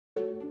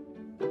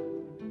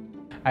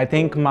I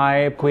think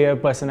my queer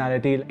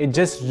personality, it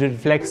just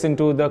reflects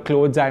into the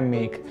clothes I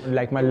make.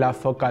 Like my love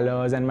for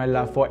colors and my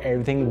love for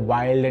everything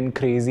wild and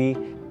crazy.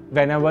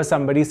 Whenever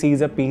somebody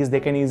sees a piece,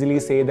 they can easily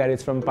say that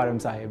it's from Param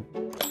Sahib.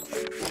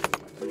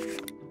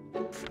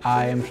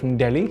 I am from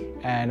Delhi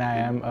and I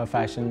am a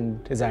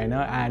fashion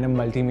designer and a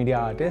multimedia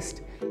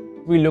artist.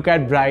 We look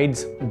at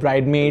brides,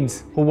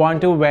 bridesmaids who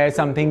want to wear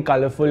something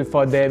colorful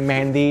for their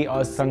Mehndi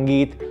or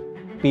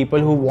Sangeet, people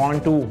who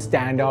want to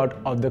stand out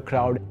of the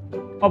crowd.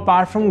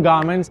 Apart from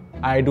garments,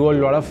 I do a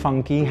lot of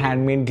funky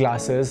handmade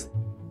glasses.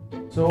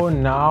 So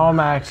now I'm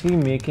actually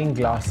making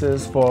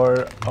glasses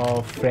for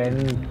a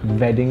friend's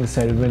wedding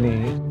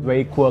ceremony.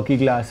 Very quirky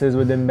glasses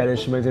with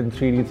embellishments and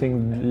 3D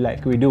things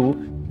like we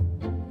do.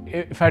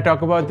 If I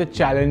talk about the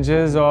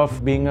challenges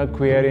of being a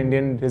queer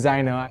Indian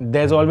designer,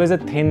 there's always a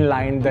thin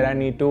line that I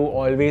need to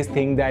always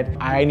think that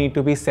I need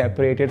to be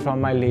separated from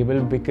my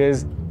label,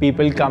 because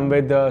people come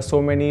with so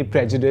many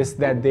prejudice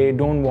that they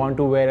don't want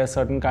to wear a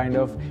certain kind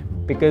of,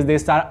 because they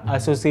start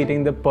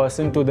associating the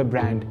person to the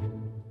brand.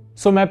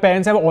 So my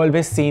parents have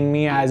always seen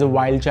me as a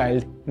wild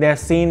child. They have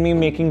seen me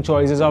making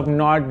choices of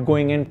not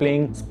going and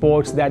playing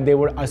sports that they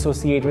would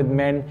associate with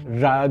men,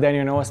 rather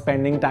than,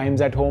 spending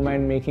times at home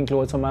and making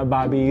clothes for my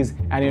Barbies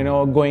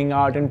and, going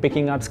out and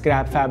picking up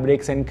scrap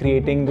fabrics and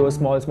creating those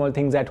small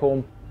things at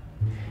home.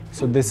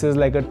 So this is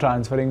like a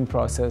transferring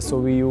process. So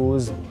we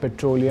use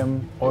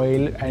petroleum,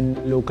 oil and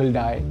local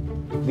dye.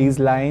 These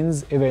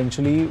lines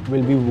eventually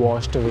will be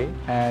washed away,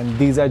 and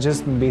these are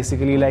just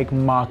basically like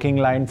marking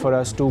line for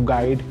us to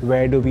guide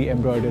where do we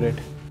embroider it.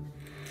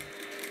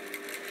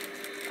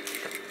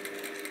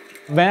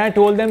 When I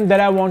told them that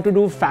I want to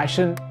do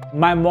fashion,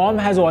 my mom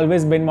has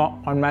always been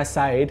on my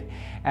side,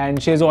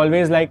 and she's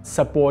always like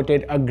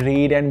supported,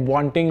 agreed and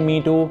wanting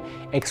me to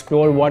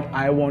explore what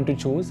I want to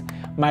choose.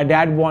 My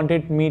dad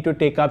wanted me to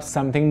take up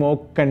something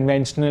more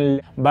conventional,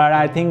 but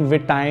I think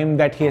with time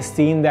that he has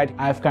seen that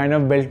I've kind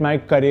of built my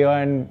career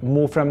and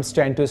moved from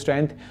strength to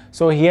strength.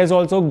 So he has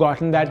also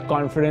gotten that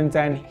confidence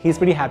and he's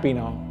pretty happy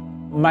now.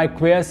 My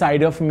queer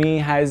side of me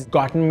has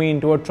gotten me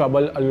into a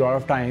trouble a lot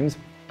of times.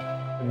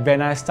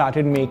 When I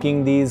started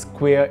making these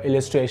queer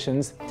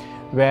illustrations,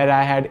 where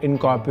I had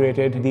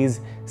incorporated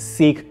these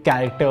Sikh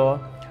character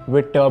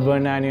with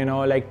turban and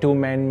like two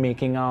men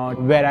making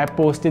out, where I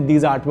posted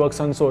these artworks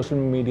on social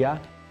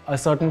media.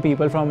 Certain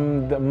people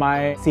from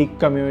my Sikh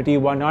community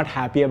were not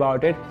happy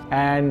about it,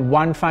 and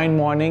one fine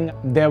morning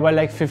there were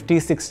like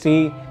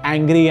 50-60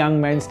 angry young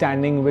men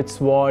standing with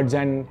swords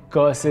and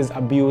curses,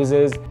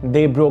 abuses.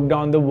 They broke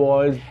down the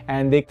walls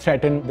and they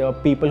threatened the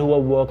people who were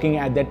working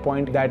at that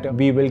point that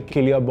we will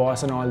kill your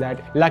boss and all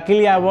that.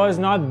 Luckily I was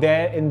not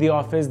there in the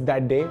office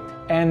that day,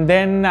 and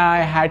then I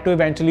had to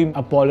eventually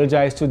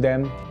apologize to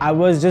them. I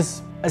was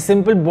just a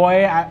simple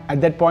boy at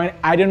that point.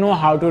 I didn't know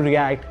how to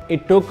react.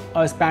 It took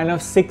a span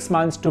of 6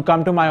 months to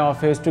come to my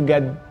office to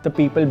get the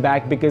people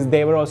back, because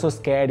they were also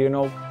scared,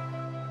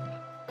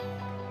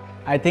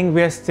 I think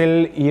we are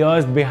still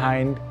years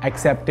behind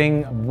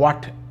accepting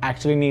what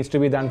actually needs to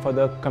be done for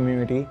the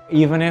community.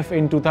 Even if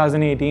in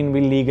 2018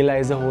 we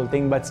legalize the whole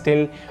thing, but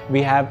still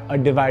we have a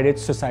divided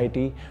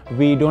society.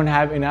 We don't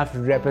have enough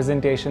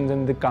representations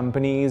in the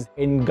companies,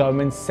 in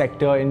government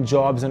sector, in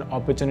jobs and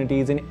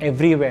opportunities, in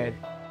everywhere.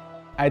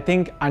 I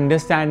think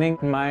understanding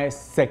my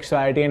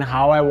sexuality and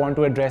how I want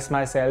to address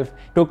myself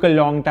took a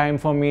long time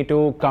for me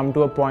to come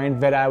to a point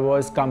where I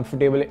was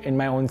comfortable in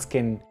my own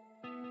skin.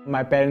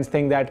 My parents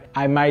think that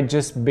I might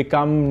just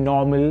become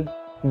normal.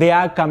 They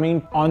are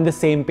coming on the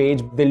same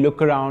page. They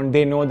look around,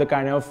 they know the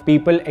kind of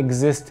people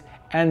exist,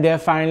 and they're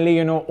finally,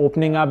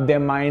 opening up their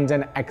minds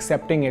and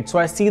accepting it. So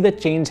I see the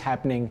change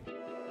happening.